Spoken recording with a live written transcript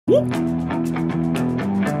Hello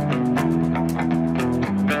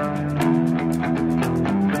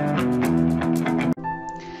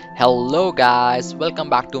guys, welcome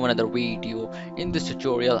back to another video. In this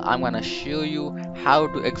tutorial I'm gonna show you how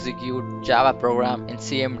to execute Java program in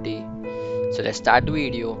CMD. So let's start the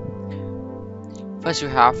video. First you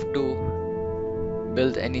have to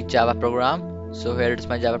build any Java program. So here it is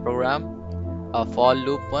my Java program, a for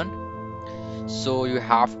loop one. So you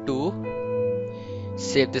have to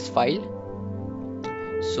save this file.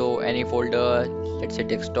 So any folder, let's say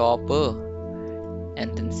desktop,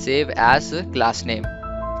 and then save as a class name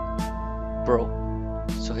pro.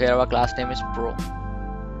 So here our class name is pro.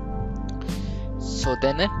 So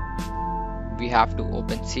then we have to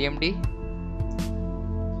open CMD.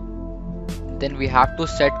 Then we have to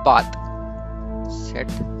set path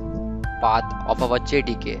of our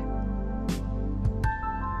JDK.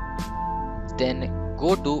 Then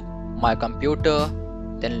go to my computer,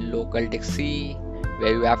 then local disk C,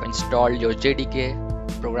 where you have installed your JDK,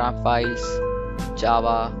 program files,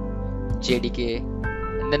 Java, JDK,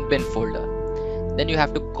 and then bin folder. Then you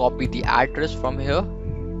have to copy the address from here,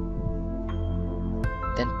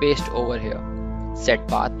 then paste over here, set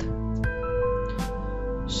path.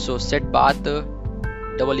 So set path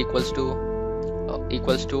double equals to,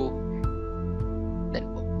 then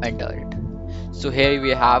enter it. So here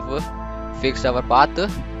we have fixed our path.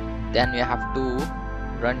 Then we have to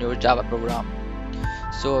run your Java program.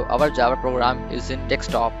 So our Java program is in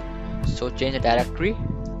desktop, so change the directory.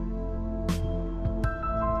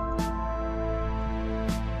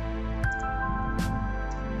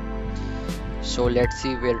 So let's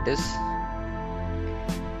see where it is.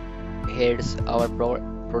 Here's our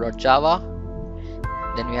pro.java.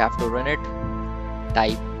 Then we have to run it.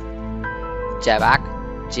 Type javac,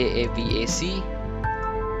 Javac,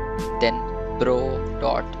 then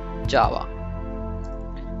pro.java.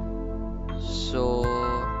 So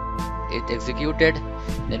it executed.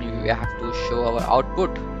 Then we have to show our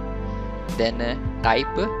output. Then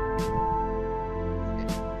type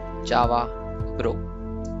java pro.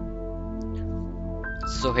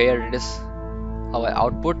 So here it is our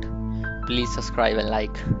output. Please subscribe and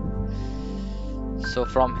like. So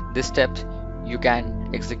from this step you can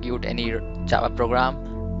execute any Java program.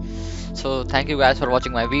 So thank you guys for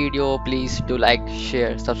watching my video. Please do like,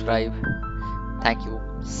 share, subscribe. Thank you.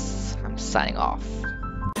 I'm signing off.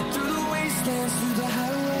 Through the wastelands, through the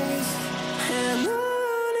highways.